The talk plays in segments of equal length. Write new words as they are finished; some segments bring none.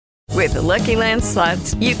With the Lucky Land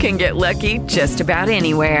Slots, you can get lucky just about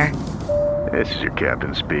anywhere. This is your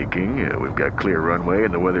captain speaking. We've got clear runway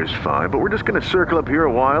and the weather's fine, but we're just going to circle up here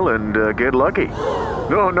a while and get lucky.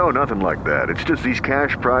 No, nothing like that. It's just these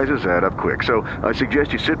cash prizes add up quick. So I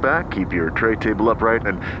suggest you sit back, keep your tray table upright,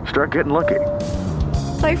 and start getting lucky.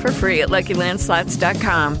 Play for free at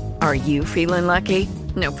LuckyLandSlots.com. Are you feeling lucky?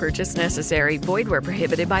 No purchase necessary. Void where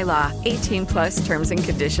prohibited by law. 18 plus terms and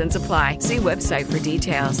conditions apply. See website for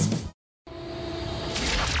details.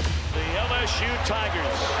 The LSU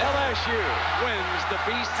Tigers. LSU wins the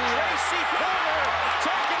BCS.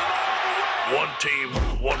 Taking it all the way. One team,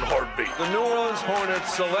 one heartbeat. The New Orleans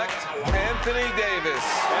Hornets select Anthony Davis.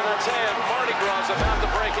 And I tell you, Mardi Gras about to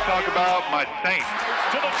break out. Talk about my Saints.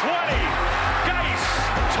 To the 20. Geis.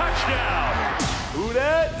 Touchdown. Who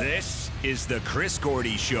dat? This is the Chris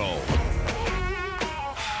Gordy Show.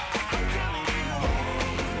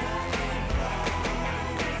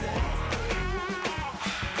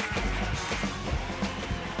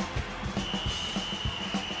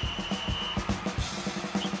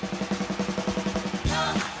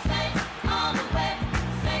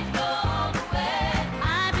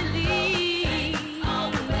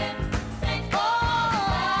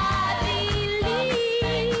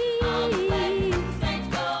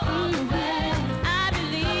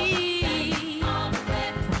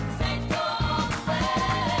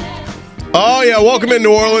 Oh, yeah, welcome in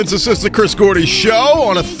New Orleans. This is the Chris Gordy Show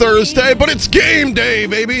on a Thursday, but it's game day,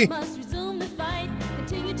 baby.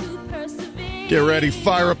 Get ready,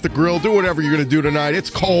 fire up the grill, do whatever you're going to do tonight. It's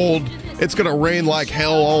cold. It's going to rain like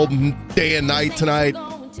hell all day and night tonight.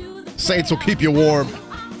 Saints will keep you warm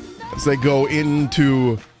as they go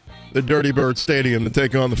into the Dirty Bird Stadium to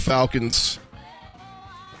take on the Falcons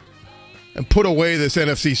and put away this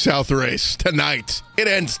NFC South race tonight. It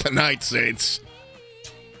ends tonight, Saints.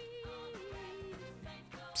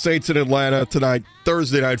 Saints in Atlanta tonight,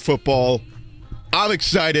 Thursday Night Football. I'm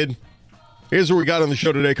excited. Here's what we got on the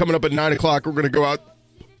show today. Coming up at 9 o'clock, we're going to go out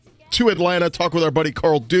to Atlanta, talk with our buddy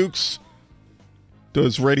Carl Dukes.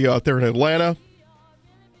 Does radio out there in Atlanta.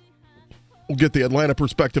 We'll get the Atlanta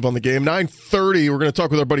perspective on the game. 9:30, we're going to talk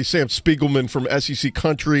with our buddy Sam Spiegelman from SEC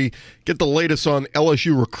Country. Get the latest on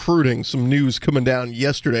LSU recruiting. Some news coming down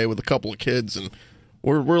yesterday with a couple of kids. And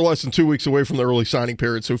we're less than 2 weeks away from the early signing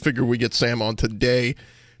period, so we figure we get Sam on today.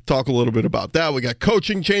 Talk a little bit about that. We got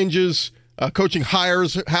coaching changes, coaching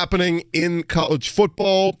hires happening in college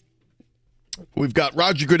football. We've got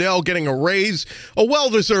Roger Goodell getting a raise, a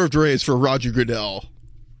well-deserved raise for Roger Goodell.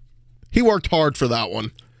 He worked hard for that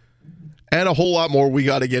one. And a whole lot more we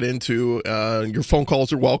got to get into. Your phone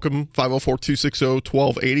calls are welcome,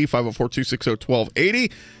 504-260-1280,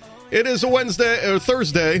 504-260-1280. It is a Wednesday or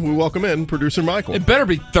Thursday. We welcome in producer Michael. It better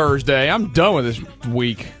be Thursday. I'm done with this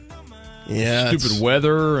week. Yeah, stupid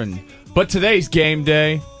weather, but today's game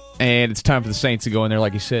day, and it's time for the Saints to go in there,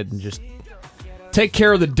 like you said, and just take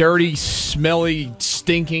care of the dirty, smelly,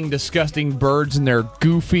 stinking, disgusting birds and their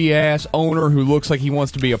goofy ass owner who looks like he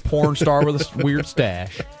wants to be a porn star with a weird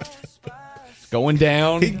stash. Going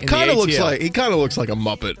down. He kind of looks like a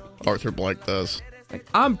Muppet. Arthur Blank does.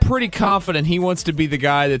 I'm pretty confident he wants to be the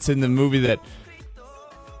guy that's in the movie that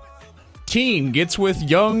teen gets with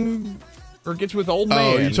young or gets with old man.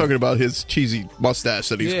 Oh, you're talking about his cheesy mustache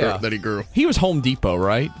that he grew. He was Home Depot,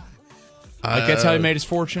 right? Like that's how he made his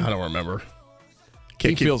fortune? I don't remember.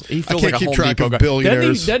 He feels like a Home Depot guy.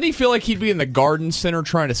 Billionaires. Doesn't he feel like he'd be in the garden center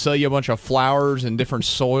trying to sell you a bunch of flowers and different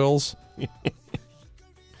soils?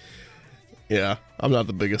 Yeah, I'm not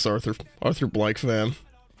the biggest Arthur Blank fan.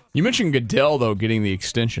 You mentioned Goodell, though, getting the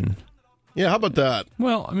extension. Yeah, how about that?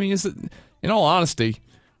 Well, I mean, in all honesty,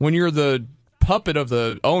 when you're the puppet of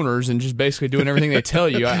the owners and just basically doing everything they tell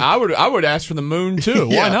you, I would ask for the moon, too.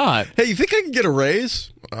 Yeah. Why not? Hey, you think I can get a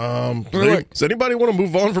raise? Does anybody want to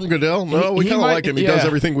move on from Goodell? No, we kind of like him. He does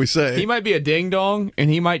everything we say. He might be a ding-dong, and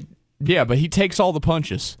he might, but he takes all the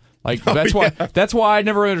punches. Like that's why I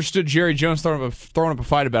never understood Jerry Jones throwing up a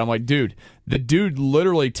fight about him. I'm like, dude, the dude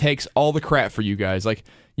literally takes all the crap for you guys. Like,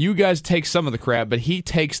 you guys take some of the crap, but he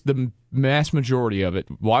takes the mass majority of it.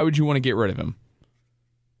 Why would you want to get rid of him?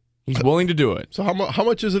 He's willing to do it. So how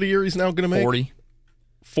much is it a year he's now going to make? 40.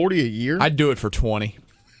 40 a year? I'd do it for 20.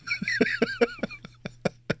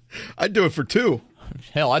 I'd do it for 2.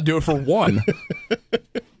 Hell, I'd do it for 1.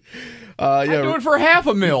 I'd do it for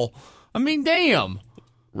 $500,000. I mean, damn.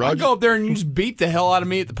 I'd go up there and you just beat the hell out of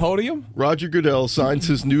me at the podium. Roger Goodell signs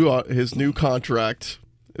his new contract.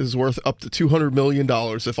 Is worth up to $200 million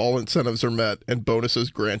if all incentives are met and bonuses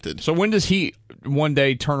granted. So when does he one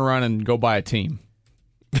day turn around and go buy a team?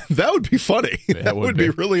 That would be funny. That would be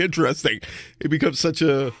really interesting. He becomes such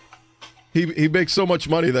a He makes so much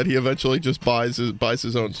money that he eventually just buys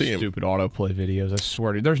his own team. Stupid autoplay videos. I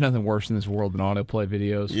swear to you, there's nothing worse in this world than autoplay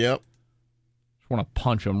videos. Yep. Just want to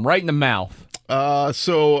punch him right in the mouth.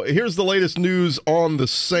 So here's the latest news on the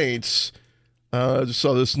Saints. Just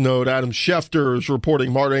saw this note. Adam Schefter is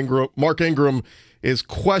reporting Mark Ingram is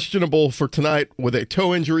questionable for tonight with a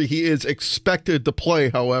toe injury. He is expected to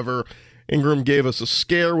play, however. Ingram gave us a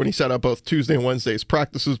scare when he sat out both Tuesday and Wednesday's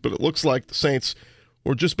practices, but it looks like the Saints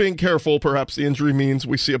were just being careful. Perhaps the injury means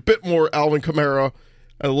we see a bit more Alvin Kamara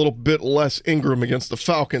and a little bit less Ingram against the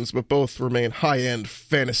Falcons, but both remain high-end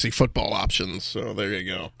fantasy football options. So there you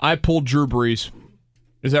go. I pulled Drew Brees.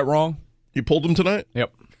 Is that wrong? You pulled him tonight?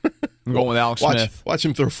 Yep. I'm going with Alex Smith. Watch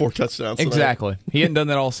him throw 4 touchdowns tonight. Exactly. He hadn't done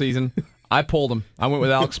that all season. I pulled him. I went with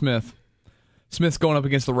Alex Smith. Smith's going up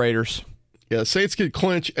against the Raiders. Yeah, Saints could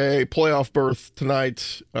clinch a playoff berth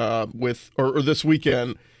tonight or this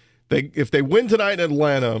weekend. If they win tonight in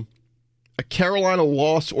Atlanta, a Carolina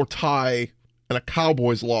loss or tie, and a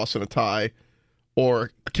Cowboys loss and a tie,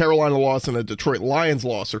 or a Carolina loss and a Detroit Lions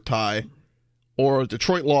loss or tie, or a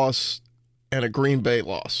Detroit loss and a Green Bay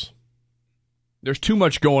loss. There's too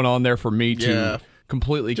much going on there for me to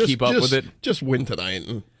completely keep up with it. Just win tonight.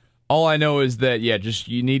 All I know is that,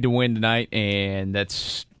 you need to win tonight, and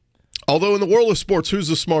that's... Although in the world of sports, who's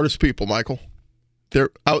the smartest people, Michael? They're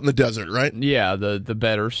out in the desert, right? Yeah, the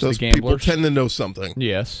bettors, Those the gamblers. people tend to know something.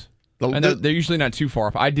 Yes. And they're usually not too far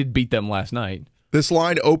off. I did beat them last night. This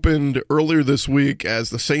line opened earlier this week as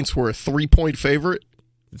the Saints were a 3-point favorite.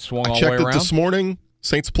 It swung all I the way checked around. it this morning.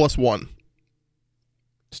 Saints +1.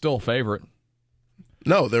 Still a favorite.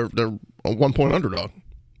 No, they're a 1-point underdog.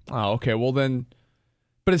 Oh, okay. Well then,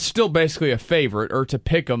 but it's still basically a favorite or to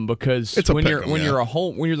pick them because when you're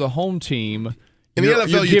the home team in the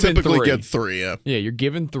NFL you typically 3. get 3. Yeah. Yeah, you're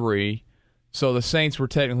given 3. So the Saints were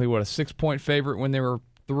technically a 6-point favorite when they were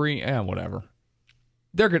 3. Whatever.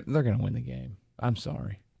 They're gonna win the game. I'm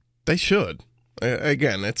sorry. They should.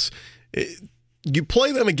 Again, you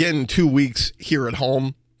play them again in 2 weeks here at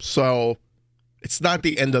home, so it's not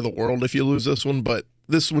the end of the world if you lose this one, but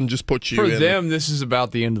this one just puts you For in. them, this is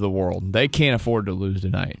about the end of the world. They can't afford to lose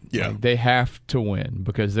tonight. Yeah. Like, they have to win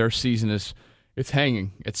because their season it's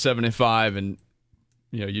hanging at 7-5, and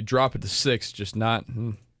you drop it to 6, just not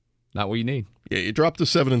what you need. Yeah, you drop to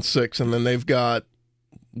 7-6, and then they've got,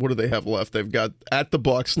 what do they have left? They've got at the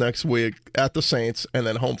Bucs next week, at the Saints, and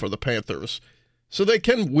then home for the Panthers. So they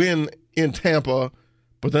can win in Tampa,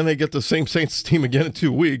 but then they get the same Saints team again in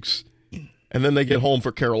 2 weeks, and then they get home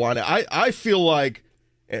for Carolina. I feel like,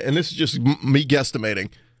 and this is just me guesstimating,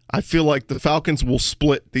 I feel like the Falcons will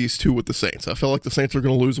split these two with the Saints. I feel like the Saints are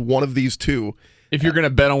going to lose one of these two. If you're going to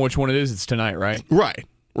bet on which one it is, it's tonight, right?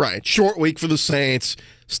 Right. Short week for the Saints.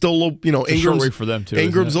 Still, Ingram's short week for them too.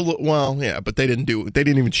 Ingram's a little, but they didn't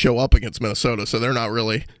even show up against Minnesota, so they're not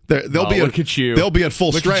really. They'll be look at you. They'll be at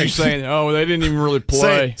full look strength. At you saying, they didn't even really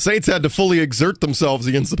play. Saints had to fully exert themselves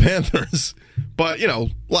against the Panthers, but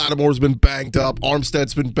Lattimore's been banged up,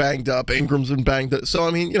 Armstead's been banged up, Ingram's been banged up. So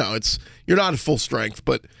you're not at full strength,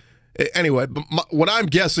 but. Anyway, what I'm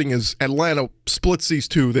guessing is Atlanta splits these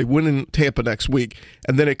two. They win in Tampa next week,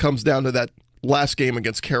 and then it comes down to that last game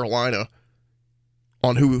against Carolina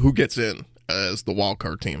on who gets in as the wild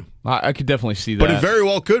card team. I could definitely see that. But it very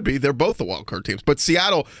well could be. They're both the wild card teams. But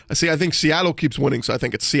Seattle, I think Seattle keeps winning, so I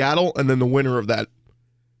think it's Seattle, and then the winner of that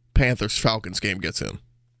Panthers-Falcons game gets in.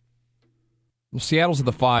 Well, Seattle's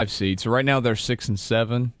the 5 seed, so right now they're 6 and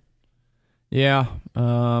 7. Yeah,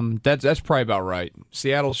 that's probably about right.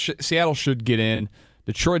 Seattle should get in.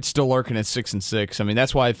 Detroit's still lurking at 6 and 6. I mean,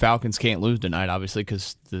 that's why Falcons can't lose tonight, obviously,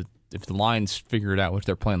 because if the Lions figure it out, which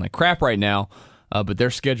they're playing like crap right now, but their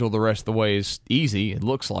schedule the rest of the way is easy. It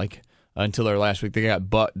looks like until their last week. They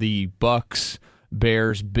got the Bucks,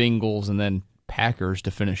 Bears, Bengals, and then Packers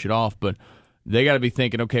to finish it off. But they got to be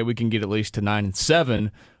thinking, okay, we can get at least to 9 and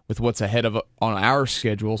 7 with what's ahead of on our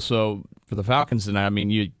schedule. So for the Falcons tonight, I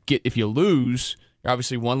mean, if you lose, you're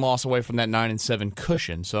obviously one loss away from that 9 and 7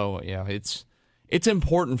 cushion. So yeah, it's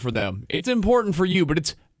important for them. It's important for you, but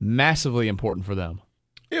it's massively important for them.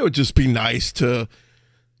 It would just be nice to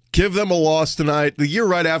give them a loss tonight. The year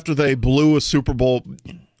right after they blew a Super Bowl,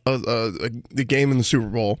 the game in the Super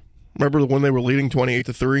Bowl. Remember when they were leading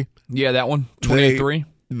 28-3? Yeah, that one, 28-3.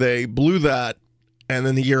 They blew that. And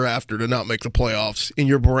then the year after to not make the playoffs in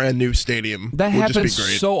your brand new stadium. That would happens just be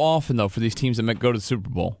great. so often, though, for these teams that go to the Super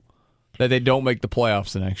Bowl, that they don't make the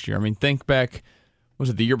playoffs the next year. I mean, think back, was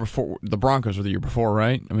it the year before? The Broncos were the year before,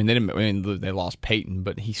 right? I mean, they lost Peyton,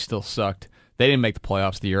 but he still sucked. They didn't make the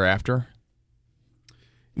playoffs the year after.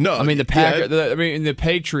 No, I mean the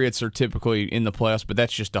Patriots are typically in the playoffs, but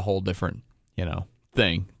that's just a whole different,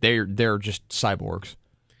 thing. They're just cyborgs.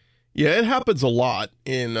 Yeah, it happens a lot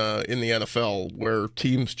in the NFL where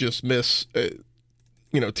teams just miss.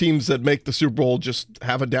 Teams that make the Super Bowl just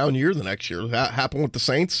have a down year the next year. That happened with the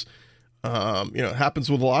Saints. It happens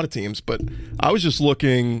with a lot of teams. But I was just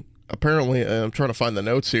looking. Apparently, I'm trying to find the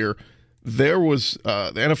notes here. There was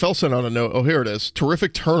the NFL sent out a note. Oh, here it is.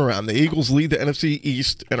 Terrific turnaround. The Eagles lead the NFC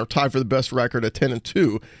East and are tied for the best record at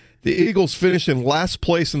 10-2. The Eagles finished in last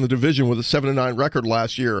place in the division with a 7-9 record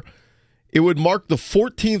last year. It would mark the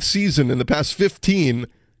 14th season in the past 15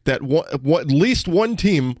 that at least one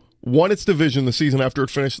team won its division the season after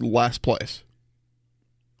it finished in last place.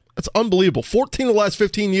 That's unbelievable. 14 of the last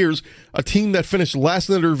 15 years, a team that finished last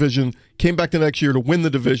in the division came back the next year to win the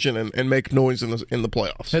division and make noise in the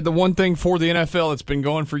playoffs. Had the one thing for the NFL that's been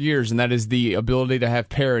going for years, and that is the ability to have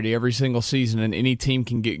parity every single season, and any team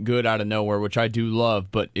can get good out of nowhere, which I do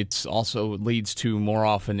love, but it's also leads to more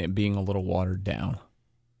often it being a little watered down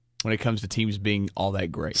when it comes to teams being all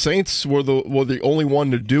that great. Saints were the only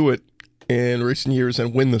one to do it in recent years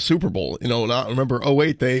and win the Super Bowl. Remember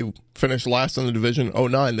 08, they finished last in the division.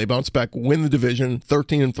 09, they bounced back, win the division,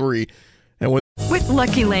 13-3. And With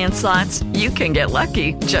Lucky Land Slots, you can get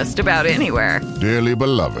lucky just about anywhere. Dearly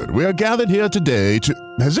beloved, we are gathered here today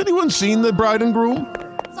to... Has anyone seen the bride and groom?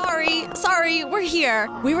 Sorry, we're here.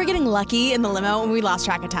 We were getting lucky in the limo and we lost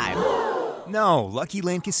track of time. No, Lucky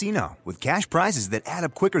Land Casino, with cash prizes that add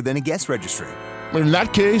up quicker than a guest registry. In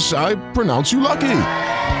that case, I pronounce you lucky.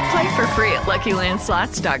 Play for free at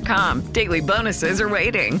LuckyLandSlots.com. Daily bonuses are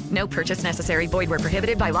waiting. No purchase necessary. Void where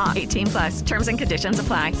prohibited by law. 18+. Terms and conditions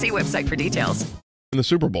apply. See website for details. In the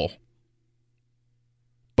Super Bowl.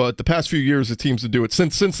 But the past few years, the teams to do it.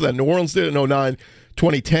 Since then, New Orleans did it in 09.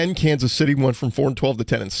 2010, Kansas City went from 4-12 to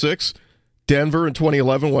 10-6. Denver in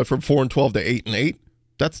 2011 went from 4-12 to 8-8.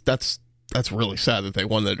 That's really sad that they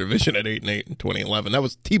won the division at 8-8 in 2011. That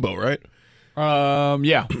was Tebow, right?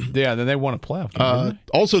 Yeah. Then they won a playoff game,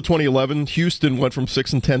 also 2011, Houston went from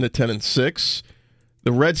 6-10 to 10-6.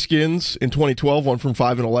 The Redskins in 2012 went from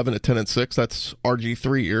 5-11 to 10-6. That's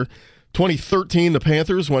RG3 year. 2013, the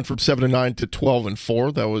Panthers went from 7-9 to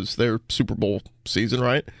 12-4. That was their Super Bowl season,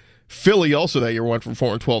 right? Philly also that year went from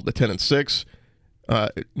 4-12 to 10-6.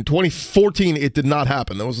 In 2014, it did not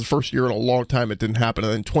happen. That was the first year in a long time it didn't happen.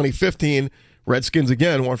 And then 2015, Redskins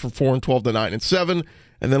again went from 4-12 to 9-7.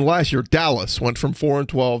 And then last year, Dallas went from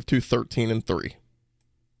 4-12 to 13-3.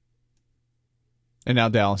 And now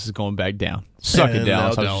Dallas is going back down. Suck it,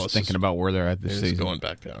 Dallas. I was Dallas just thinking about where they're at this season. Going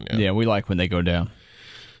back down, Yeah, we like when they go down.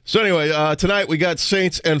 So anyway, tonight we got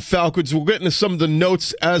Saints and Falcons. We'll get into some of the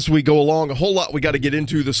notes as we go along. A whole lot we got to get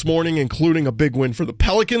into this morning, including a big win for the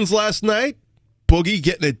Pelicans last night. Boogie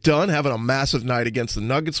getting it done, having a massive night against the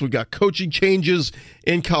Nuggets. We got coaching changes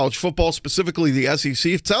in college football, specifically the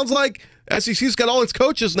SEC. It sounds like SEC's got all its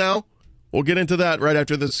coaches now. We'll get into that right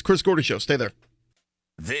after this Chris Gordy Show. Stay there.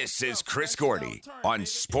 This is Chris Gordy on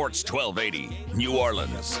Sports 1280, New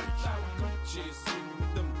Orleans.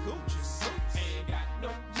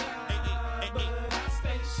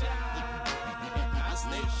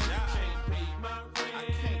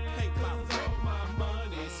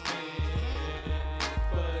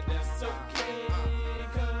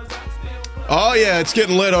 Oh, yeah, it's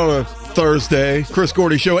getting lit on a Thursday. Chris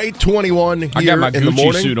Gordy Show, 8:21 here I got my in the Gucci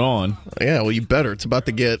morning. suit on. Yeah, well, you better. It's about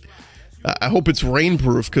to get... I hope it's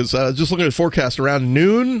rainproof because just looking at the forecast, around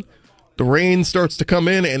noon, the rain starts to come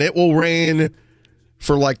in, and it will rain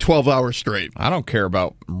for like 12 hours straight. I don't care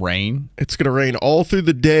about rain. It's going to rain all through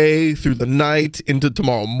the day, through the night, into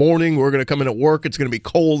tomorrow morning. We're going to come in at work. It's going to be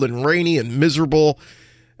cold and rainy and miserable.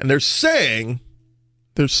 And they're saying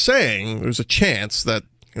there's a chance that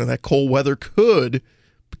that cold weather could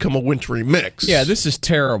become a wintry mix. Yeah, this is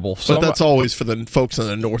terrible. But that's always for the folks on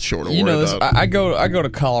the North Shore to worry about. I go to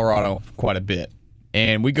Colorado quite a bit,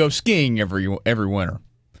 and we go skiing every winter.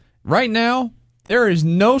 Right now, there is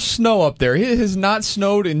no snow up there. It has not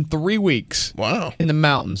snowed in 3 weeks. Wow. In the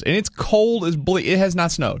mountains, and it's cold as bleak. It has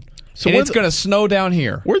not snowed. So and it's going to snow down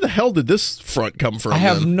here. Where the hell did this front come from? I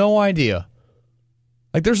have no idea.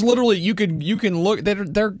 Like, there's literally you can look.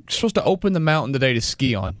 They're supposed to open the mountain today to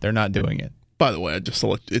ski on. They're not doing it. By the way,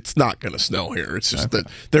 it's not going to snow here. It's just that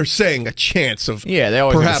they're saying a chance of they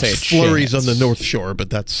always perhaps say flurries chance on the North Shore, but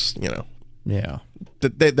that's yeah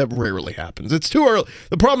that rarely happens. It's too early.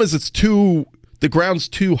 The problem is the ground's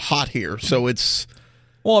too hot here, so it's.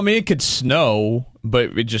 Well, I mean, it could snow,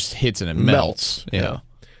 but it just hits and it melts. Yeah.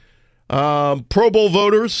 Pro Bowl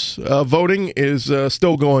voters voting is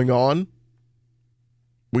still going on.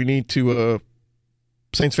 We need to,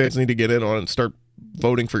 Saints fans need to get in on it and start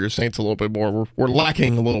voting for your Saints a little bit more. We're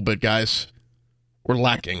lacking a little bit, guys. We're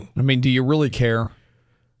lacking. I mean, do you really care?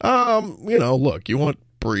 Look, you want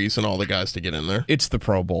Breeze and all the guys to get in there. It's the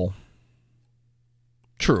Pro Bowl.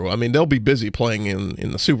 True. I mean, they'll be busy playing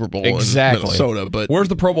in the Super Bowl in Minnesota. But where's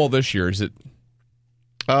the Pro Bowl this year? Is it?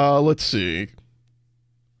 Let's see.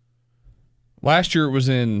 Last year it was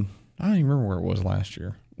in. I don't even remember where it was last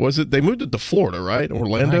year. Was it? They moved it to Florida, right?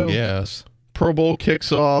 Orlando. Yes. Pro Bowl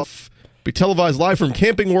kicks off. Be televised live from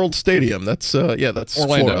Camping World Stadium. That's Orlando.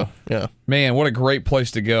 Florida. Yeah. Man, what a great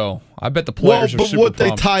place to go. I bet the players are super what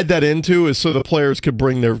pumped. they tied that into is so the players could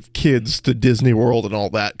bring their kids to Disney World and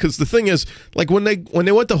all that. Because the thing is, like when they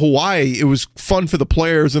went to Hawaii, it was fun for the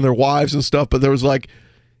players and their wives and stuff. But there was like,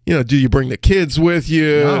 do you bring the kids with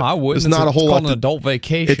you? No, I wouldn't. It's not a whole lot. It's called an adult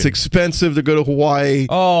vacation. It's expensive to go to Hawaii.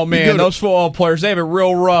 Oh man, those football players, they have it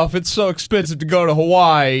real rough. It's so expensive to go to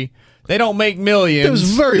Hawaii. They don't make millions.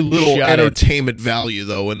 There's very little entertainment value,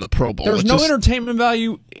 though, in the Pro Bowl. There's no entertainment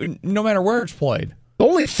value no matter where it's played. The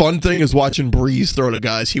only fun thing is watching Breeze throw to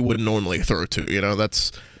guys he wouldn't normally throw to.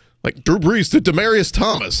 That's like Drew Brees to Demaryius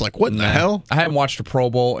Thomas. Like, what in the hell? I haven't watched a Pro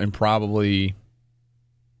Bowl in probably...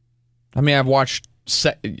 I've watched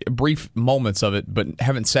brief moments of it, but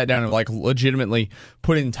haven't sat down and legitimately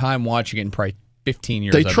put in time watching it in probably 15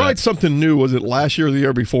 years. They tried something new. Was it last year or the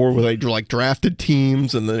year before where they drafted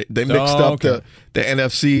teams and they mixed up the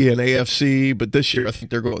NFC and AFC? But this year I think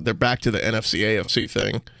they're back to the NFC AFC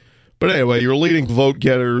thing. But anyway, your leading vote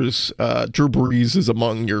getters, Drew Brees is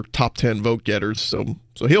among your top 10 vote getters, so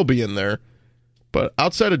he'll be in there. But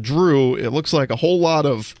outside of Drew, it looks like a whole lot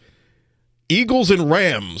of Eagles and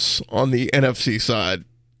Rams on the NFC side.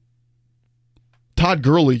 Todd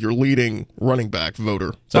Gurley, your leading running back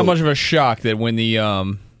voter. It's not much of a shock that when the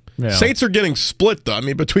Saints are getting split, though.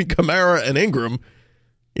 Between Kamara and Ingram,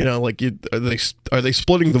 are they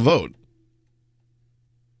splitting the vote?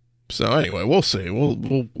 So anyway, we'll see.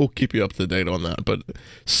 We'll keep you up to date on that. But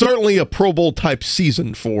certainly a Pro Bowl type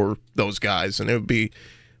season for those guys, and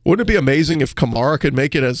wouldn't it be amazing if Kamara could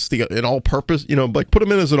make it as an all-purpose? Put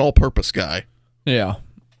him in as an all-purpose guy. Yeah.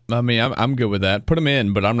 I'm good with that. Put him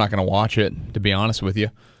in, but I'm not going to watch it, to be honest with you.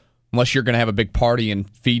 Unless you're going to have a big party and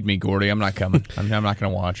feed me, Gordy. I'm not coming. I'm not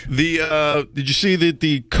going to watch. Did you see that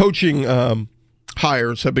the coaching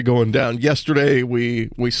hires have been going down? Yesterday, we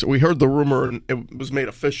heard the rumor, and it was made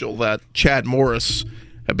official that Chad Morris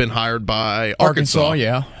had been hired by Arkansas.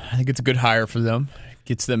 Yeah. I think it's a good hire for them.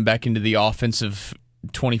 Gets them back into the offensive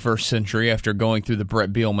 21st century after going through the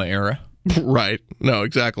Brett Bielema era. Right. No,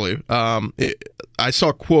 exactly. I saw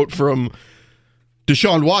a quote from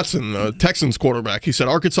Deshaun Watson, the Texans quarterback. He said,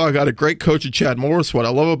 Arkansas got a great coach in Chad Morris. What I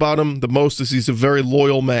love about him the most is he's a very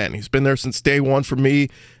loyal man. He's been there since day one for me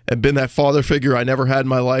and been that father figure I never had in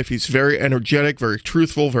my life. He's very energetic, very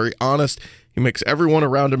truthful, very honest. He makes everyone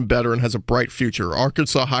around him better and has a bright future.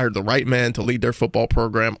 Arkansas hired the right man to lead their football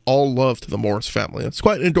program. All love to the Morris family. It's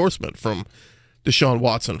quite an endorsement from Deshaun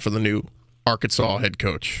Watson for the new Arkansas head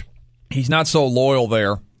coach. He's not so loyal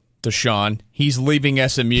there, Deshaun. He's leaving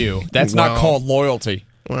SMU. That's not called loyalty.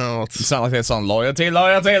 Well, it's not like that song, loyalty.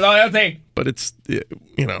 But it's,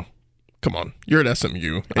 come on. You're at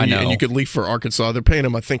SMU. I know. And you could leave for Arkansas. They're paying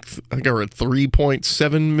him, I think I read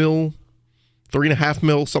 $3.7 million, $3.5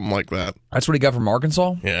 million, something like that. That's what he got from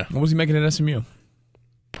Arkansas? Yeah. What was he making at SMU?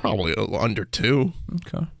 Probably under $2 million.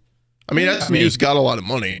 Okay. SMU's got a lot of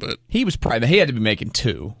money, but he had to be making $2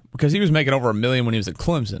 million because he was making over $1 million when he was at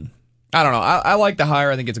Clemson. I don't know. I like the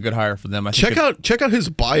hire. I think it's a good hire for them. Check out his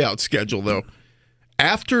buyout schedule though.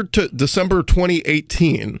 After December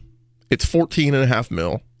 2018, it's $14.5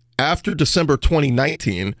 million. After December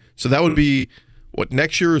 2019, so that would be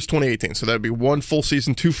next year is 2018. So that would be one full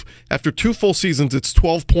season. After 2 full seasons, it's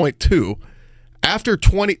 12.2. After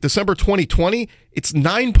December 2020, it's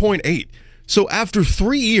 9.8. So after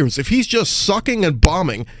 3 years, if he's just sucking and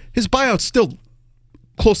bombing, his buyout's still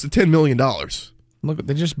close to $10 million. Look,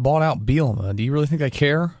 they just bought out Bielema. Do you really think they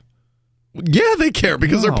care? Yeah, they care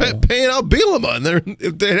because they're paying out Bielema,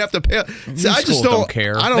 and they have to pay. See, I just don't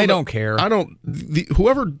care. They don't care.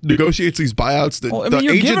 Whoever negotiates these buyouts,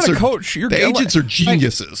 you're agents giving a coach. The agents are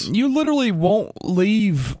geniuses. You literally won't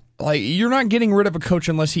leave. You're not getting rid of a coach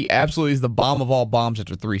unless he absolutely is the bomb of all bombs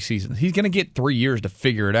after 3 seasons. He's going to get 3 years to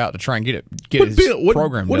figure it out to try and get his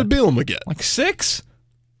program. What did Bielema get? 6?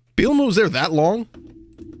 Bielema was there that long?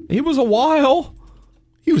 He was a while.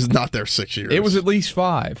 He was not there 6 years. It was at least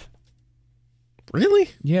 5.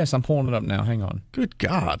 Really? Yes, I'm pulling it up now. Hang on. Good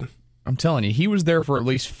God. I'm telling you, he was there for at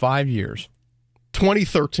least 5 years.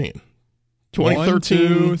 2013. 1,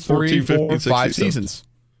 2, 3, 4, 15, 5 seasons.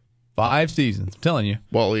 5 seasons. I'm telling you.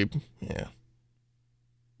 Well, yeah.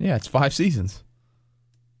 Yeah, it's 5 seasons.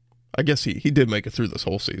 I guess he did make it through this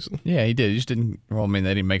whole season. Yeah, he did. He just didn't. Well, they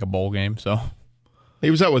didn't make a bowl game, so. He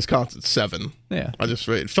was at Wisconsin 7. Yeah.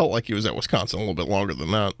 It felt like he was at Wisconsin a little bit longer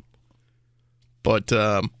than that. But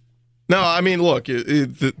no, I mean, look,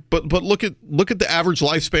 but look at the average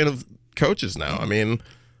lifespan of coaches now. I mean,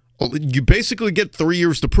 you basically get 3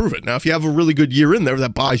 years to prove it. Now, if you have a really good year in there,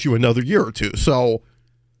 that buys you another year or two. So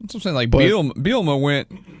that's what I'm saying. Like Bielema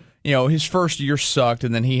went, his first year sucked,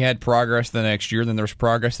 and then he had progress the next year. Then there was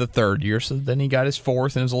progress the third year. So then he got his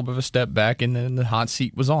fourth, and it was a little bit of a step back, and then the hot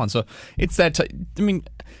seat was on. So it's that.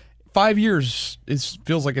 5 years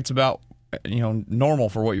feels like it's about normal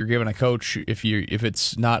for what you're giving a coach if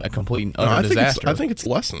it's not a complete and utter disaster. I think it's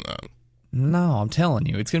less than that. No, I'm telling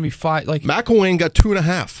you, it's going to be 5. Like McElwain got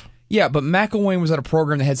 2.5. Yeah, but McElwain was at a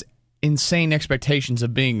program that has insane expectations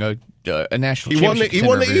of being a national championship. He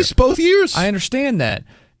won the East both years. I understand that.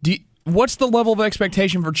 What's the level of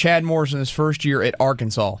expectation for Chad Morris in his first year at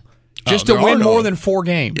Arkansas? Just to win more than 4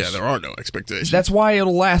 games. Yeah, there are no expectations. That's why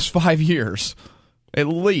it'll last 5 years, at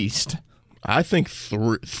least. I think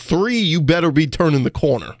 3. You better be turning the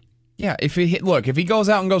corner. Yeah, if he goes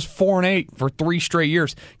out and goes 4-8 for 3 straight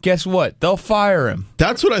years, guess what? They'll fire him.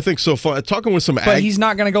 That's what I think so far. Talking with some, but he's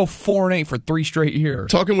not going to go 4-8 for 3 straight years.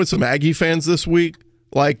 Talking with some Aggie fans this week,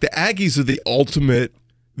 like the Aggies are the ultimate.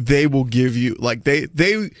 They will give you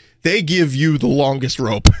they give you the longest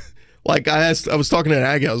rope. Like I was talking to an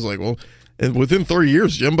Aggie, I was like, well, within 3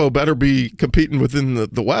 years, Jimbo better be competing within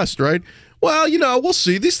the West, right? Well, we'll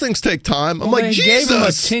see. These things take time. I'm like, Jesus. Gave him a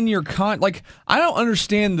 10-year I don't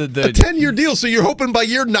understand the a 10-year deal. So you're hoping by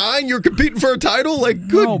year 9 you're competing for a title? Like,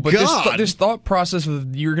 good God. This thought process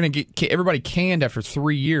of you're going to get everybody canned after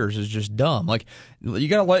 3 years is just dumb. Like, you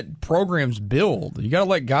got to let programs build. You got to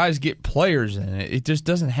let guys get players in it. It just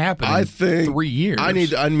doesn't happen in 3 years. I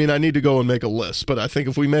need to go and make a list. But I think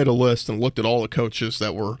if we made a list and looked at all the coaches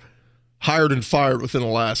that were hired and fired within the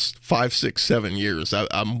last 5, 6, 7 years,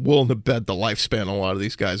 I'm willing to bet the lifespan on a lot of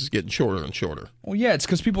these guys is getting shorter and shorter. Well, yeah, it's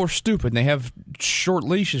because people are stupid and they have short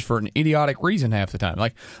leashes for an idiotic reason half the time.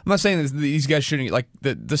 Like, I'm not saying that these guys shouldn't, like,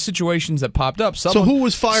 the situations that popped up. So who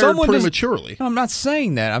was fired prematurely? No, I'm not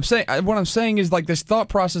saying that. What I'm saying is, like, this thought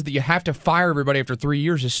process that you have to fire everybody after 3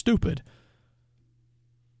 years is stupid.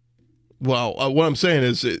 Well, what I'm saying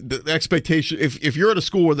is the expectation, if you're at a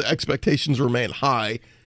school where the expectations remain high.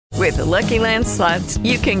 With the Lucky Land Slots,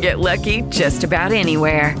 you can get lucky just about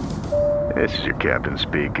anywhere. This is your captain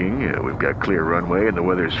speaking. We've got clear runway and the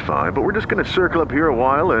weather's fine, but we're just going to circle up here a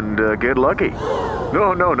while and get lucky.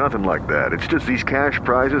 No, nothing like that. It's just these cash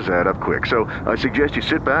prizes add up quick. So I suggest you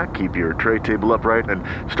sit back, keep your tray table upright, and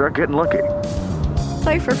start getting lucky.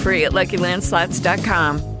 Play for free at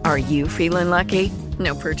LuckyLandSlots.com. Are you feeling lucky?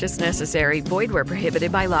 No purchase necessary. Void where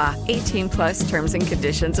prohibited by law. 18+ terms and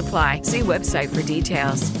conditions apply. See website for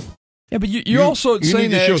details. Yeah, but you're also saying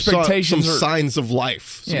that expectations some signs of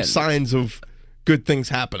life, some signs of good things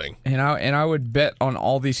happening. And I would bet on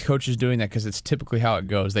all these coaches doing that because it's typically how it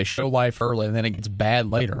goes. They show life early and then it gets bad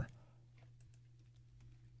later.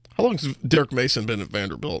 How long has Derek Mason been at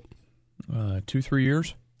Vanderbilt? 2-3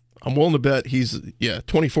 years. I'm willing to bet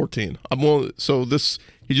 2014.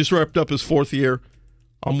 He just wrapped up his 4th year.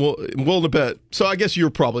 I'm willing to bet. So I guess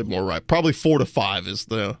you're probably more right. Probably 4 to 5 is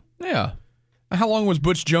the. Yeah. How long was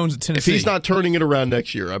Butch Jones at Tennessee? If he's not turning it around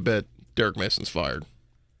next year, I bet Derek Mason's fired.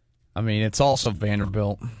 I mean, it's also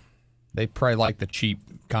Vanderbilt. They probably like the cheap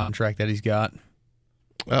contract that he's got.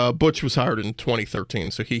 Butch was hired in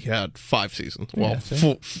 2013, so he had 5 seasons. Well,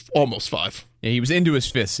 almost 5. Yeah, he was into his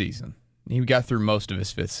 5th season. He got through most of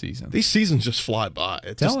his 5th season. These seasons just fly by.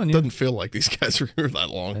 It just doesn't feel like these guys are here that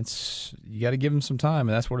long. You got to give them some time,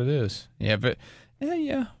 and that's what it is. Yeah, but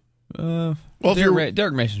yeah. Well,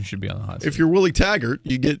 Derek Mason should be on the hot seat. If you're Willie Taggart,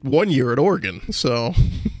 you get 1 year at Oregon. So,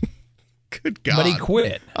 good God. But he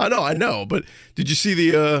quit. I know. But did you see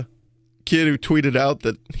the kid who tweeted out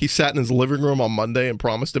that he sat in his living room on Monday and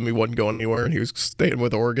promised him he wasn't going anywhere and he was staying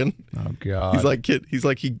with Oregon? Oh, God. He's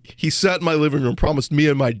like, he sat in my living room, promised me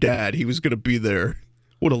and my dad he was going to be there.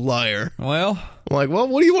 What a liar. Well, I'm like, what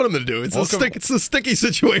do you want him to do? It's a sticky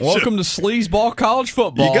situation. Welcome to sleazeball college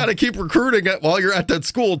football. You got to keep recruiting while you're at that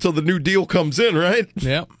school until the new deal comes in, right?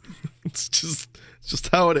 Yep. It's just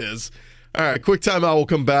how it is. All right, quick timeout. We'll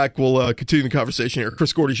come back. We'll continue the conversation here.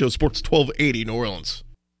 Chris Gordy Show, Sports 1280 New Orleans.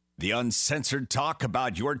 The uncensored talk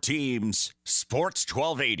about your teams. Sports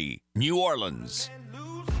 1280 New Orleans.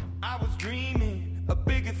 I was dreaming of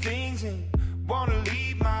bigger things and want to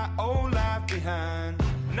leave my old life behind.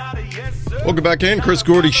 Not a yes, sir. Welcome back in, Chris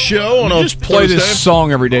Gordy Show. On just play Thursday. This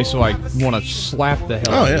song every day, so I want to slap the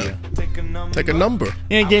hell out of you. Take a number.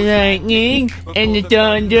 And the lightning and the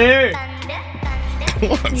thunder.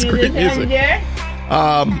 That's great music.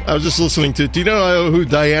 I was just listening to. Do you know who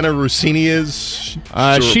Diana Rossini is?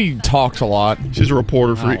 She talks a lot. She's a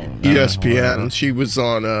reporter for ESPN. She was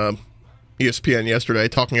on ESPN yesterday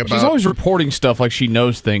talking about. She's always reporting stuff like she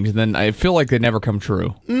knows things, and then I feel like they never come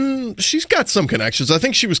true. She's got some connections. I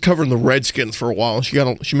think she was covering the Redskins for a while,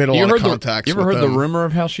 and she made a lot of contacts. You ever heard the rumor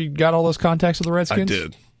of how she got all those contacts with the Redskins? I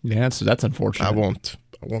did. Yeah, that's unfortunate. I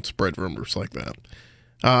won't spread rumors like that.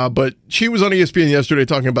 But she was on ESPN yesterday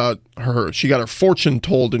talking about she got her fortune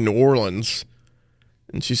told in New Orleans,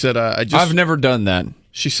 and she said, I've never done that.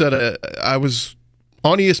 She said, I was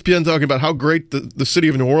on ESPN talking about how great the city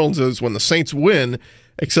of New Orleans is when the Saints win,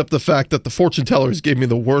 except the fact that the fortune tellers gave me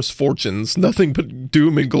the worst fortunes, nothing but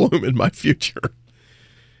doom and gloom in my future.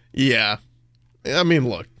 Yeah. I mean,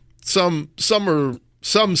 look, some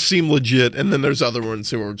seem legit, and then there's other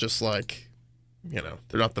ones who are just like, they're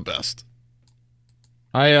not the best.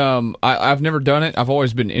 I've never done it. I've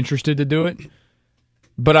always been interested to do it,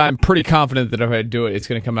 but I'm pretty confident that if I do it, it's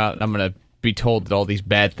going to come out and I'm going to be told that all these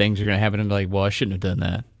bad things are going to happen and be like, well, I shouldn't have done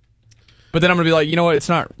that. But then I'm going to be like, you know what? It's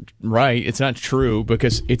not right. It's not true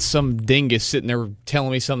because it's some dingus sitting there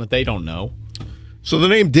telling me something that they don't know. So the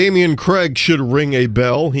name Damian Craig should ring a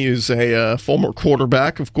bell. He is a former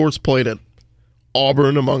quarterback, of course, played at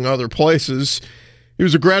Auburn, among other places. He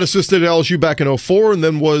was a grad assistant at LSU back in 2004 and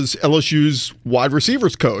then was LSU's wide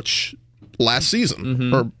receivers coach last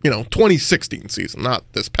season, or 2016 season,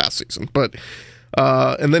 not this past season. But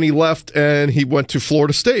and then he left and he went to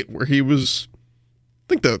Florida State, where he was, I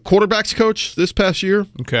think, the quarterbacks coach this past year.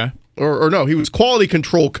 Okay. Or no, he was quality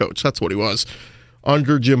control coach. That's what he was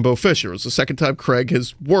under Jimbo Fisher. It was the second time Craig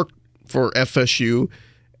has worked for FSU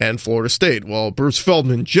and Florida State. Well, Bruce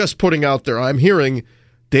Feldman just putting out there, I'm hearing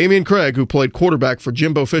Damian Craig, who played quarterback for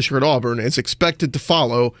Jimbo Fisher at Auburn, is expected to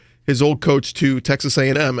follow his old coach to Texas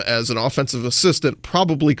A&M as an offensive assistant,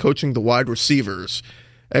 probably coaching the wide receivers.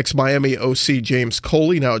 Ex-Miami OC James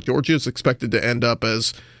Coley, now at Georgia, is expected to end up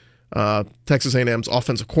as Texas A&M's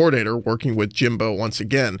offensive coordinator, working with Jimbo once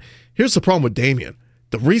again. Here's the problem with Damian.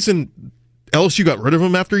 The reason LSU got rid of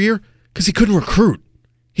him after a year, because he couldn't recruit.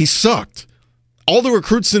 He sucked. All the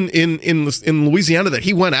recruits in Louisiana that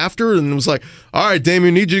he went after and was like, all right,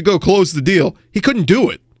 Damian, need you to go close the deal. He couldn't do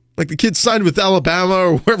it. Like, the kid signed with Alabama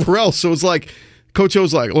or wherever else. So it's like, Coach O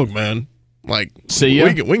was like, look, man, like, see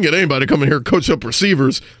we can get anybody to come in here and coach up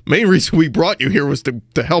receivers. Main reason we brought you here was to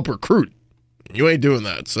help recruit. You ain't doing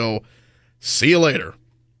that. So see you later.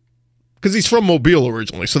 Because he's from Mobile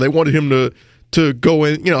originally, so they wanted him to go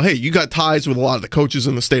in, hey, you got ties with a lot of the coaches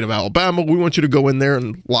in the state of Alabama. We want you to go in there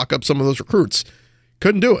and lock up some of those recruits.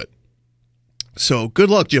 Couldn't do it. So good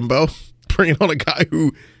luck, Jimbo, bringing on a guy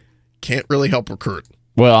who can't really help recruit.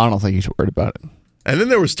 Well, I don't think he's worried about it. And then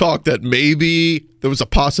there was talk that maybe there was a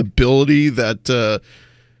possibility that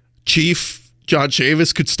Chief John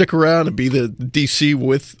Chavis could stick around and be the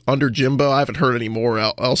DC under Jimbo. I haven't heard any more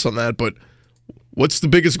else on that, but what's the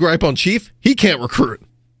biggest gripe on Chief? He can't recruit.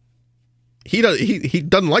 He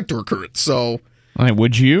doesn't like to recruit, so... I mean,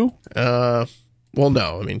 would you? Well,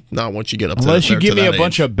 no. I mean, not once you get up to Unless you give me a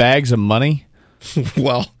bunch of bags of money.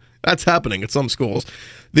 Well, that's happening at some schools.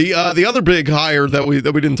 The other big hire that we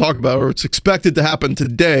didn't talk about, or it's expected to happen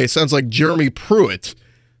today, sounds like Jeremy Pruitt,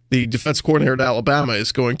 the defense coordinator at Alabama,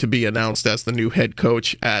 is going to be announced as the new head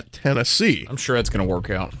coach at Tennessee. I'm sure that's going to work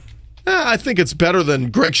out. I think it's better than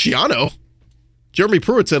Greg Schiano. Jeremy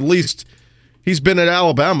Pruitt's at least... He's been at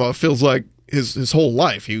Alabama, feels like, his whole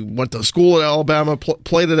life. He went to school at Alabama,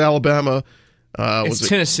 played at Alabama. It's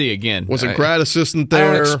Tennessee again. Was a grad assistant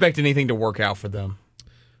there. I don't expect anything to work out for them.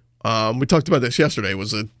 We talked about this yesterday.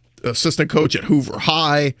 Was an assistant coach at Hoover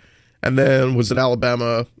High, and then was at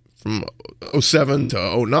Alabama from 2007 to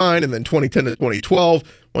 2009, and then 2010 to 2012.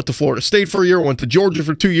 Went to Florida State for a year, went to Georgia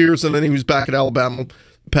for 2 years, and then he was back at Alabama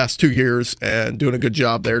the past 2 years and doing a good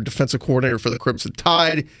job there. Defensive coordinator for the Crimson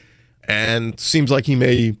Tide. And seems like he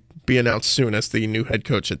may be announced soon as the new head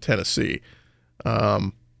coach at Tennessee. I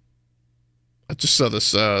just saw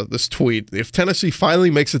this tweet. If Tennessee finally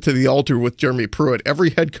makes it to the altar with Jeremy Pruitt, every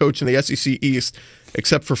head coach in the SEC East,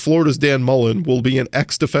 except for Florida's Dan Mullen, will be an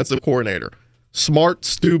ex-defensive coordinator. Smart,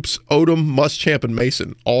 Stoops, Odom, Muschamp, and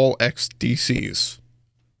Mason, all ex-DCs. So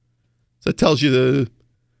that tells you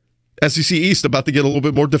the SEC East about to get a little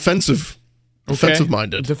bit more defensive.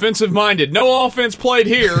 Defensive-minded. Defensive-minded. No offense played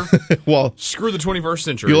here. Well, screw the 21st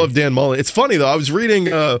century. You'll have Dan Mullen. It's funny, though. I was reading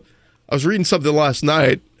something last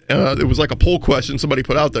night. It was like a poll question somebody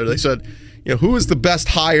put out there. They said, who is the best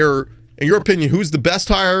hire, in your opinion, who's the best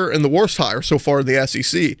hire and the worst hire so far in the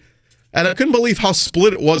SEC? And I couldn't believe how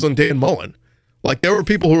split it was on Dan Mullen. Like, there were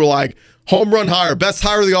people who were like, home run hire, best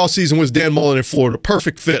hire of the offseason was Dan Mullen in Florida.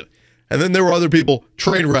 Perfect fit. And then there were other people,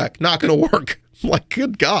 train wreck, not going to work. I'm like,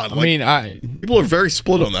 good God. People are very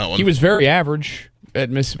split on that one. He was very average at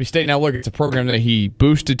Mississippi State. Now, look, it's a program that he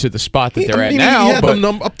boosted to the spot that they're at now. He had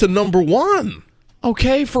them up to number 1.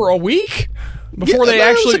 Okay, for a week? Before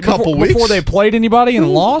they played anybody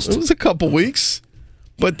and lost? It was a couple weeks.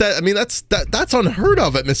 But that's unheard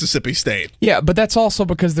of at Mississippi State. Yeah, but that's also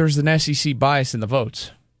because there's an SEC bias in the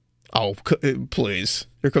votes. Oh, please.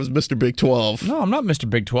 Here comes Mr. Big 12. No, I'm not Mr.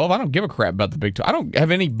 Big 12. I don't give a crap about the Big 12. I don't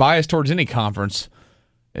have any bias towards any conference.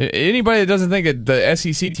 Anybody that doesn't think that the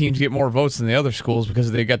SEC teams get more votes than the other schools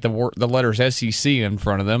because they got the letters SEC in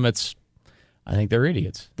front of them, I think they're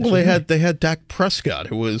idiots. Well, they had Dak Prescott,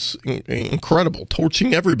 who was incredible,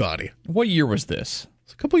 torching everybody. What year was this?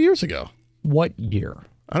 It's a couple years ago. What year?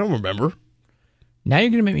 I don't remember. Now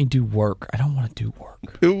you're going to make me do work. I don't want to do work.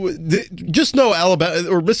 Just know Alabama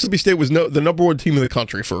or Mississippi State was the number 1 team in the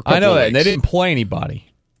country for a couple I know of that. weeks. And they didn't play anybody.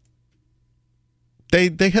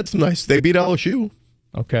 They had some nice. They beat LSU.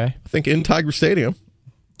 Okay. I think in Tiger Stadium.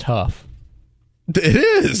 Tough. It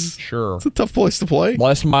is. Sure. It's a tough place to play.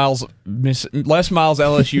 Les Miles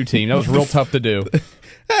LSU team. That was real tough to do.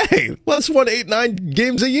 Hey, Les won 8-9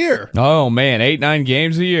 games a year. Oh, man. 8-9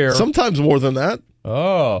 games a year. Sometimes more than that.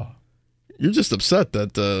 Oh. You're just upset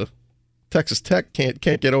that Texas Tech can't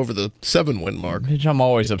get over the 7-win mark. I'm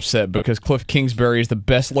always upset because Cliff Kingsbury is the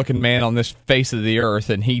best-looking man on this face of the earth,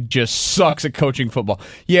 and he just sucks at coaching football.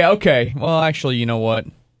 Yeah, okay. Well, actually, you know what?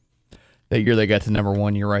 That year they got to number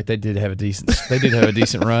 1. You're right. They did have a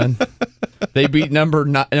decent run. They beat number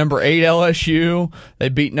 8 LSU. They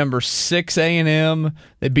beat number 6 A&M.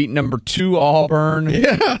 They beat number 2 Auburn.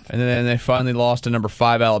 Yeah. And then they finally lost to number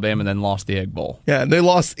 5 Alabama and then lost the Egg Bowl. Yeah, and they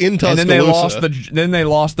lost in Tuscaloosa. And then they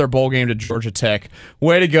lost their bowl game to Georgia Tech.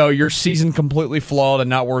 Way to go. Your season completely flawed and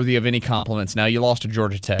not worthy of any compliments. Now you lost to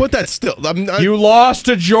Georgia Tech. But that's still you lost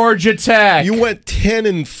to Georgia Tech. You went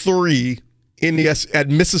 10-3 at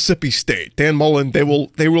Mississippi State. Dan Mullen, they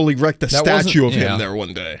will erect a statue of him there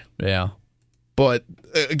one day. Yeah. But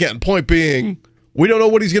again, point being, we don't know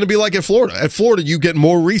what he's going to be like at Florida. At Florida, you get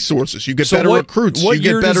more resources, you get better recruits, you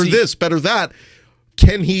get better this, better that.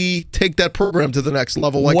 Can he take that program to the next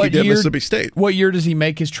level like he did at Mississippi State? What year does he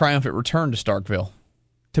make his triumphant return to Starkville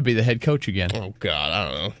to be the head coach again? Oh, God, I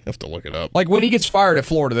don't know. You have to look it up. Like, when he gets fired at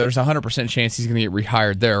Florida, there's a 100% chance he's going to get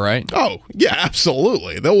rehired there, right? Oh, yeah,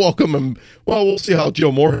 absolutely. They'll welcome him. Well, we'll see how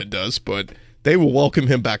Joe Moorhead does, but they will welcome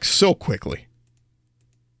him back so quickly.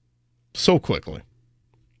 So quickly.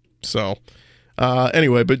 So,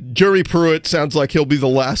 anyway, but Jeremy Pruitt sounds like he'll be the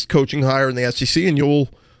last coaching hire in the SEC, and you'll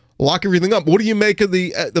lock everything up. What do you make of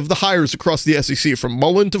the hires across the SEC, from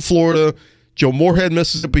Mullen to Florida, Joe Moorhead,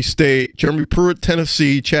 Mississippi State, Jeremy Pruitt,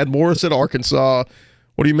 Tennessee, Chad Morris at Arkansas?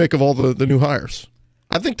 What do you make of all the new hires?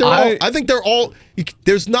 I think they're all.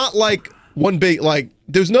 There's not like one big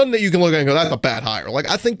There's nothing that you can look at and go, that's a bad hire.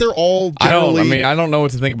 I think they're all generally. I don't know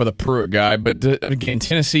what to think about the Pruitt guy, but again,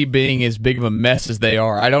 Tennessee being as big of a mess as they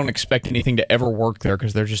are, I don't expect anything to ever work there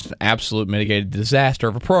because they're just an absolute mitigated disaster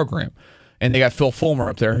of a program. And they got Phil Fulmer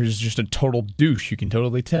up there, who's just a total douche. You can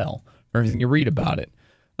totally tell from everything you read about it.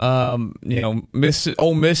 Ole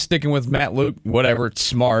Miss sticking with Matt Luke, whatever, it's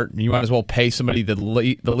smart. You might as well pay somebody the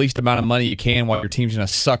least amount of money you can while your team's going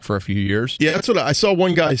to suck for a few years. Yeah, that's what I saw.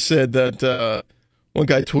 One guy said that, one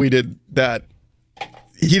guy tweeted that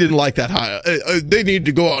he didn't like that hire. They need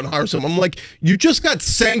to go out and hire someone. I'm like, you just got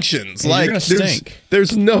sanctions. Yeah, you're gonna stink.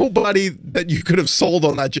 There's nobody that you could have sold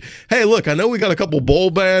on that. Hey, look, I know we got a couple bowl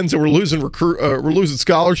bans and we're losing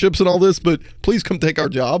scholarships and all this, but please come take our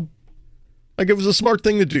job. Like, it was a smart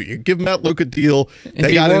thing to do. You give Matt Luke a deal.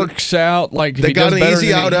 They got an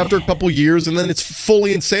easy out after a couple years, and then it's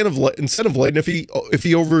fully incentive laden if he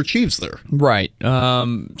overachieves there. Right.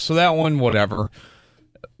 So that one, whatever.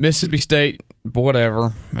 Mississippi State,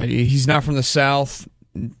 whatever. He's not from the South.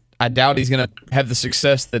 I doubt he's going to have the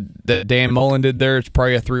success that Dan Mullen did there. It's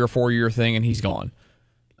probably a 3 or 4 year thing, and he's gone.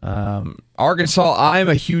 Arkansas, I'm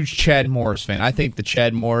a huge Chad Morris fan. I think that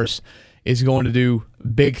Chad Morris is going to do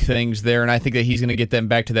big things there, and I think that he's going to get them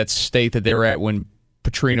back to that state that they were at when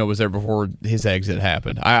Petrino was there before his exit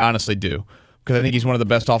happened. I honestly do, because I think he's one of the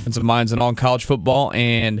best offensive minds in all college football.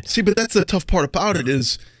 And see, but that's the tough part about it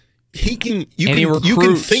is you can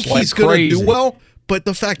think he's going to do well, but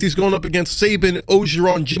the fact he's going up against Saban,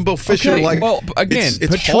 Ogeron, Jimbo Fisher,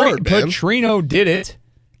 it's hard, man. Petrino did it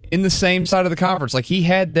in the same side of the conference. Like, he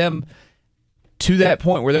had them to that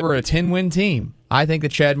point where they were a 10-win team. I think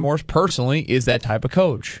that Chad Morris personally is that type of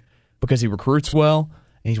coach because he recruits well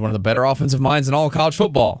and he's one of the better offensive minds in all of college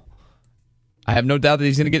football. I have no doubt that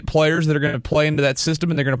he's going to get players that are going to play into that system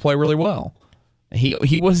and they're going to play really well.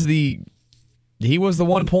 He was the he was the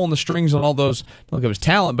one pulling the strings on all those. Look, it was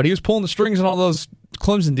talent, but he was pulling the strings on all those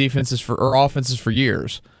Clemson offenses for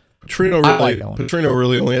years. Petrino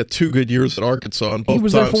really only had 2 good years at Arkansas. And both he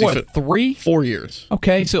was there for times 3? 4 years.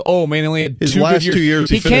 Okay, so he only had his 2 last good years. 2 years.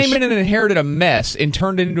 He came in and inherited a mess and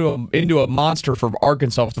turned it into a monster for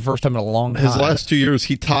Arkansas for the first time in a long time. His last 2 years,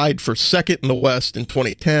 he tied for second in the West in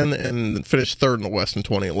 2010 and finished third in the West in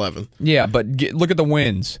 2011. Yeah, but look at the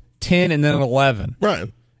wins: 10 and then 11. Right.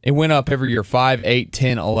 It went up every year: 5, 8,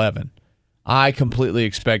 10, 11. I completely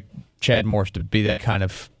expect Chad Morris to be that kind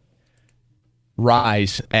of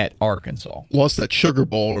rise at Arkansas. Lost that Sugar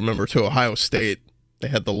Bowl, remember, to Ohio State. They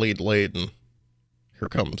had the lead late, and here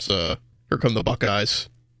come the Buckeyes.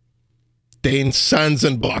 Dane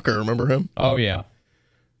Sanzenbacher, remember him? Oh yeah.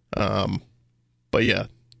 But yeah,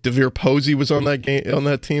 DeVere Posey was on that team.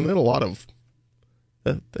 They had a lot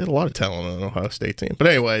of talent on an Ohio State team. But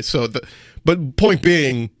anyway, but point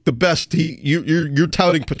being, the best you're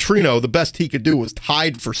touting Petrino. The best he could do was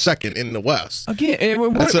tied for second in the West. Again,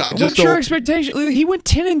 what's your expectation? He went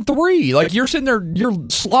 10-3. Like, you're sitting there, you're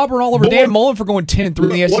slobbering all over Dan Mullen for going 10-3 in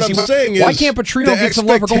the SEC. What I'm saying why is, can't Petrino get some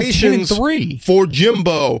love for going 10-3? For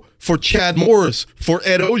Jimbo, for Chad Morris, for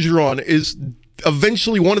Ed Ogeron is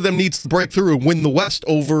eventually one of them needs to break through and win the West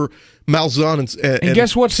over Malzahn and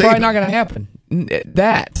guess what's Saban. probably not going to happen?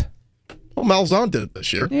 That. Well, Malzahn did it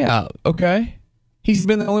this year. Yeah, okay. He's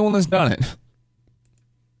been the only one that's done it.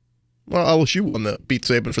 Well, LSU won beat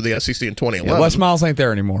Saban for the SEC in 2011. Yeah, Les Miles ain't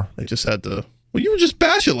there anymore. They just had to. Well, you were just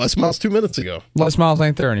bashing Les Miles 2 minutes ago. Les Miles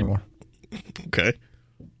ain't there anymore. Okay.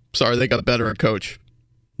 Sorry, they got better at coach.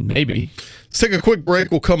 Maybe. Let's take a quick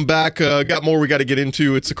break. We'll come back. Got more we got to get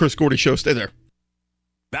into. It's the Chris Gordy Show. Stay there.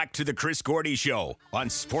 Back to the Chris Gordy Show on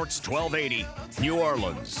Sports 1280, New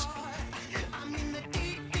Orleans.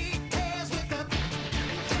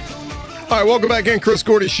 All right, welcome back in. Chris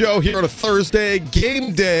Gordy Show here on a Thursday.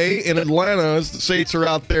 Game day in Atlanta as the Saints are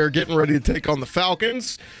out there getting ready to take on the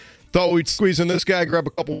Falcons. Thought we'd squeeze in this guy, grab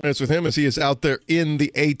a couple minutes with him as he is out there in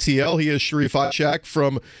the ATL. He is Sharif Otchak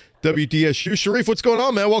from WDSU. Sharif, what's going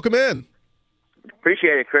on, man? Welcome in.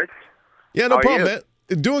 Appreciate it, Chris. Yeah, no problem, man.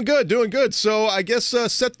 Doing good. So I guess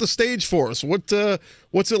set the stage for us. What's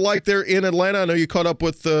it like there in Atlanta? I know you caught up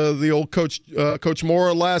with the old Coach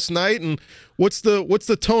Mora last night, and what's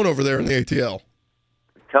the tone over there in the ATL?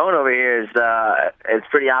 Tone over here is it's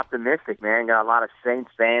pretty optimistic, man. Got a lot of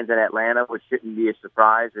Saints fans in Atlanta, which shouldn't be a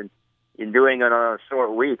surprise, and you're doing it on a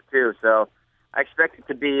short week too. So I expect it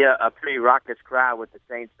to be a pretty raucous crowd with the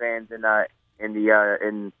Saints fans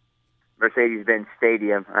in Mercedes-Benz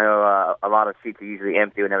Stadium. I know a lot of seats are usually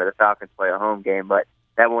empty whenever the Falcons play a home game, but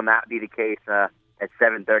that will not be the case at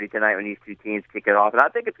 7:30 tonight when these two teams kick it off. And I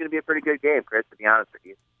think it's going to be a pretty good game, Chris, to be honest with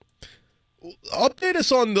you. Update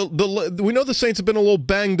us on we know the Saints have been a little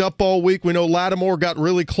banged up all week. We know Lattimore got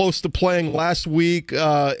really close to playing last week,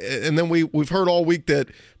 and then we've heard all week that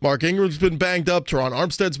Mark Ingram's been banged up, Teron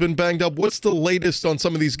Armstead's been banged up. What's the latest on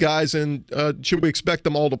some of these guys, and should we expect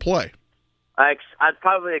them all to play? I'd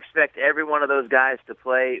probably expect every one of those guys to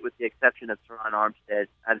play, with the exception of Teron Armstead.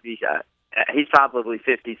 He's probably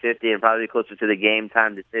 50-50 and probably closer to the game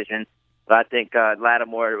time decision. But I think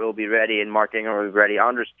Lattimore will be ready and Mark Ingram will be ready.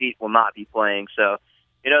 Andres Pete will not be playing. So,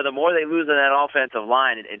 the more they lose in that offensive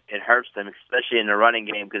line, it hurts them, especially in the running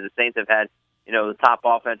game, because the Saints have had, the top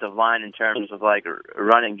offensive line in terms of like a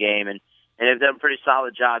running game. And they've done a pretty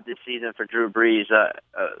solid job this season for Drew Brees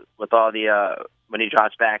with all the when he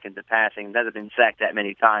drops back into passing. He hasn't been sacked that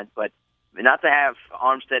many times, but not to have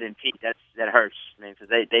Armstead and Pete, that hurts, man, because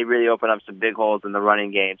they really open up some big holes in the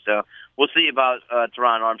running game. So we'll see about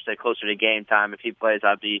Teron Armstead closer to game time. If he plays,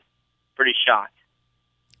 I'd be pretty shocked.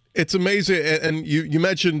 It's amazing, and you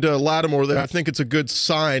mentioned Lattimore there. I think it's a good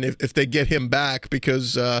sign if they get him back,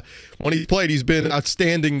 because when he's played, he's been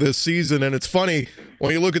outstanding this season. And it's funny,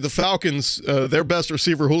 when you look at the Falcons, their best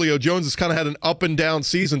receiver, Julio Jones, has kind of had an up-and-down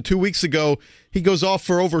season. 2 weeks ago, he goes off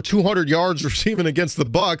for over 200 yards receiving against the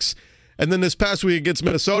Bucs. And then this past week against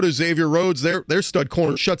Minnesota, Xavier Rhodes, their stud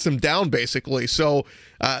corner, shuts him down, basically. So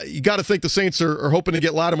you got to think the Saints are hoping to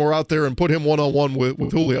get Lattimore out there and put him one-on-one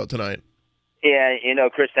with Julio tonight. Yeah,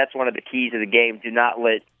 Chris, that's one of the keys of the game. Do not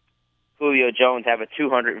let Julio Jones have a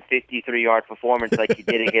 253-yard performance like he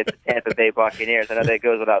did against the Tampa Bay Buccaneers. I know that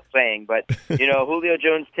goes without saying, but, Julio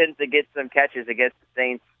Jones tends to get some catches against the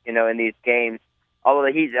Saints, in these games. Although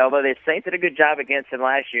the Saints did a good job against him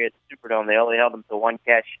last year at the Superdome, they only held him to one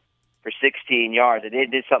catch for 16 yards. If they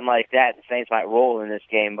did something like that, the Saints might roll in this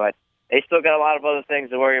game, but they still got a lot of other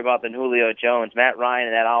things to worry about than Julio Jones. Matt Ryan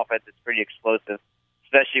and that offense is pretty explosive,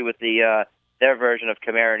 especially with their version of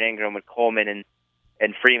Kamara and Ingram with Coleman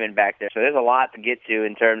and Freeman back there. So there's a lot to get to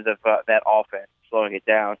in terms of that offense, slowing it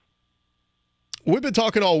down. We've been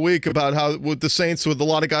talking all week about how with the Saints, with a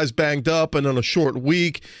lot of guys banged up and on a short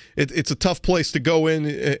week, it's a tough place to go in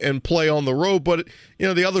and play on the road. But,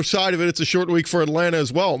 the other side of it, it's a short week for Atlanta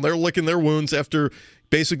as well. And they're licking their wounds after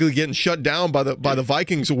basically getting shut down by the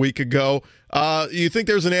Vikings a week ago. You think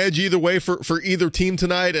there's an edge either way for either team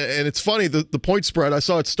tonight? And it's funny, the point spread, I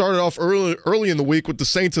saw it started off early in the week with the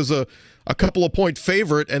Saints as a couple of point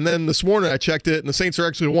favorite, and then this morning I checked it, and the Saints are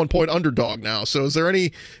actually a 1 point underdog now. So is there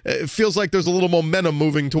any? It feels like there's a little momentum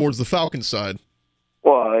moving towards the Falcons side.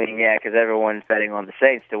 Well, yeah, because everyone's betting on the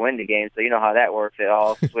Saints to win the game, so you know how that works. It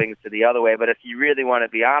all swings to the other way. But if you really want to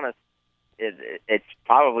be honest, it's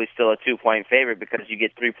probably still a 2 point favorite because you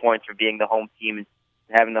get 3 points for being the home team and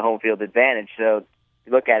having the home field advantage. So if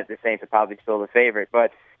you look at it, the Saints are probably still the favorite.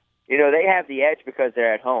 But they have the edge because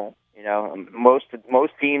they're at home.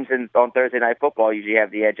 Most teams on Thursday Night Football usually have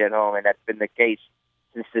the edge at home, and that's been the case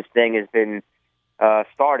since this thing has been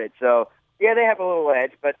started. So, yeah, they have a little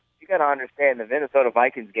edge, but you got to understand the Minnesota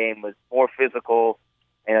Vikings game was more physical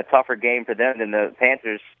and a tougher game for them than the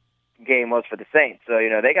Panthers game was for the Saints. So,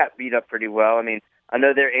 they got beat up pretty well. I mean, I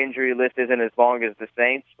know their injury list isn't as long as the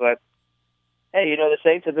Saints, but hey, the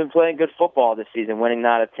Saints have been playing good football this season, winning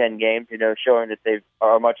 9 of 10 games, showing that they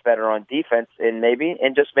are much better on defense, and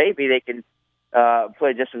just maybe they can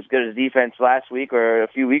play just as good as defense last week or a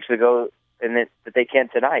few weeks ago, and that they can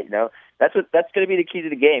tonight. That's going to be the key to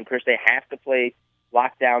the game, Chris. They have to play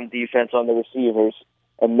lockdown defense on the receivers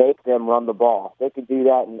and make them run the ball. They can do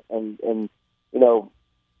that and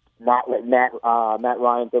not let Matt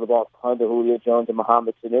Ryan throw the ball a ton to Julio Jones and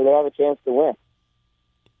Mohamed Sanu. They have a chance to win.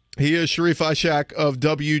 He is Sharif Ishak of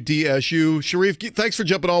WDSU. Sharif, thanks for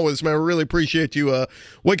jumping on with us, man. We really appreciate you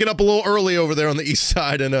waking up a little early over there on the east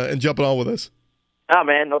side and jumping on with us. Oh,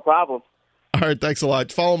 man, no problem. All right, thanks a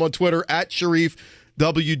lot. Follow him on Twitter, @Sharif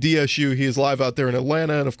WDSU. He is live out there in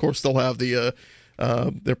Atlanta, and, of course, they'll have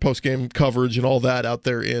their post-game coverage and all that out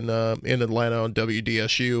there in Atlanta on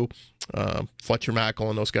WDSU. Fletcher Mackel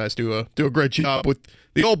and those guys do a great job with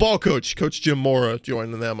the old ball coach, Coach Jim Mora,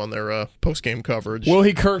 joining them on their post-game coverage. Will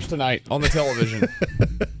he curse tonight on the television?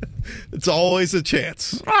 It's always a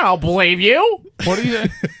chance. I don't believe you. What do you?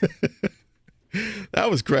 That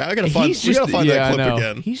was great. I gotta find that clip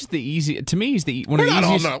again. He's the easy. To me, he's the one of the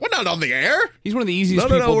easiest. We're not on the air. He's one of the easiest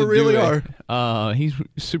people to really do are. He's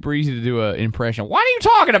super easy to do an impression. What are you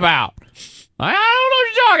talking about? I don't know what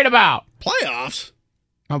you're talking about. Playoffs.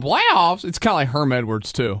 Playoffs. It's kind of like Herm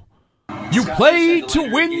Edwards too. You play to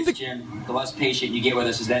win the. Jim, the less patient you get with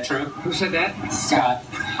us. Is that true? Who said that? Scott.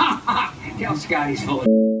 Tell Scott he's full of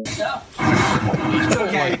It's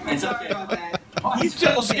okay. It's okay. You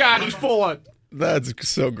tell Scott he's full of. That's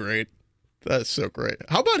so great. That's so great.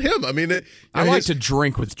 How about him? I mean, I like to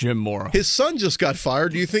drink with Jim Mora. His son just got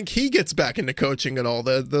fired. Do you think he gets back into coaching at all?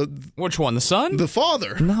 Which one? The son? The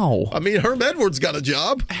father. No. I mean, Herm Edwards got a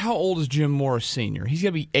job. How old is Jim Mora Sr.? He's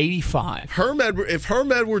going to be 85. If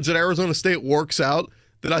Herm Edwards at Arizona State works out,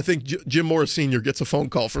 then I think Jim Mora Sr. gets a phone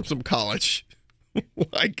call from some college.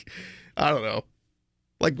 I don't know.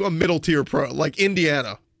 Like a middle tier pro, like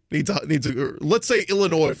Indiana. Needs a, let's say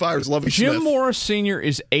Illinois fires Lovie Smith. Jim Mora Sr.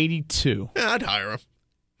 is 82. Yeah, I'd hire him.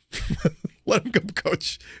 Let him come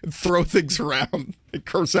coach and throw things around and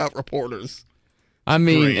curse out reporters. I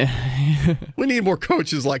mean, we need more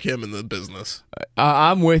coaches like him in the business.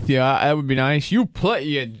 I'm with you. That would be nice.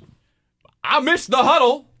 I missed the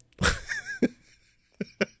huddle.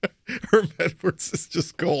 Herm Edwards is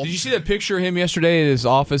just gold. Did you see that picture of him yesterday at his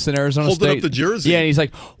office in Arizona State? Holding up the jersey. Yeah, and he's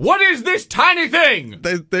like, "What is this tiny thing?"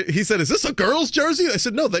 He said, "Is this a girl's jersey?" I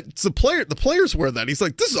said, "No, that's the player. The players wear that." He's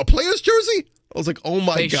like, "This is a player's jersey?" I was like, "Oh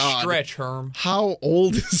my God!" They stretch, Herm. How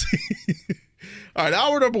old is he? All right,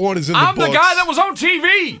 hour number one is in the books. I'm the guy that was on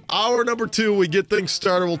TV. Hour number two, we get things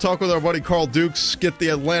started. We'll talk with our buddy Carl Dukes, get the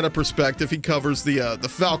Atlanta perspective. He covers the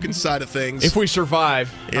Falcons side of things. If we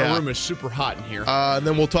survive, our room is super hot in here. And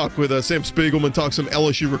then we'll talk with Sam Spiegelman, talk some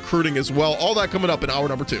LSU recruiting as well. All that coming up in hour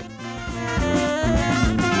number two.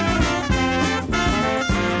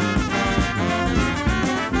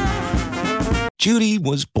 Judy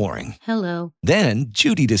was boring. Hello. Then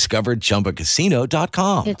Judy discovered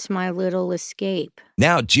ChumbaCasino.com. It's my little escape.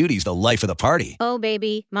 Now Judy's the life of the party. Oh,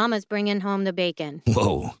 baby, mama's bringing home the bacon.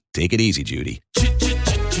 Whoa, take it easy, Judy.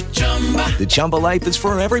 The Chumba life is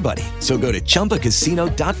for everybody. So go to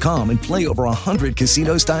ChumbaCasino.com and play over 100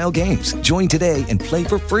 casino-style games. Join today and play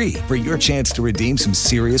for free for your chance to redeem some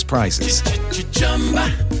serious prizes.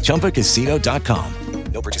 ChumbaCasino.com.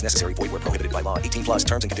 No purchase necessary. Void where prohibited by law. 18+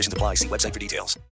 terms and conditions apply. See website for details.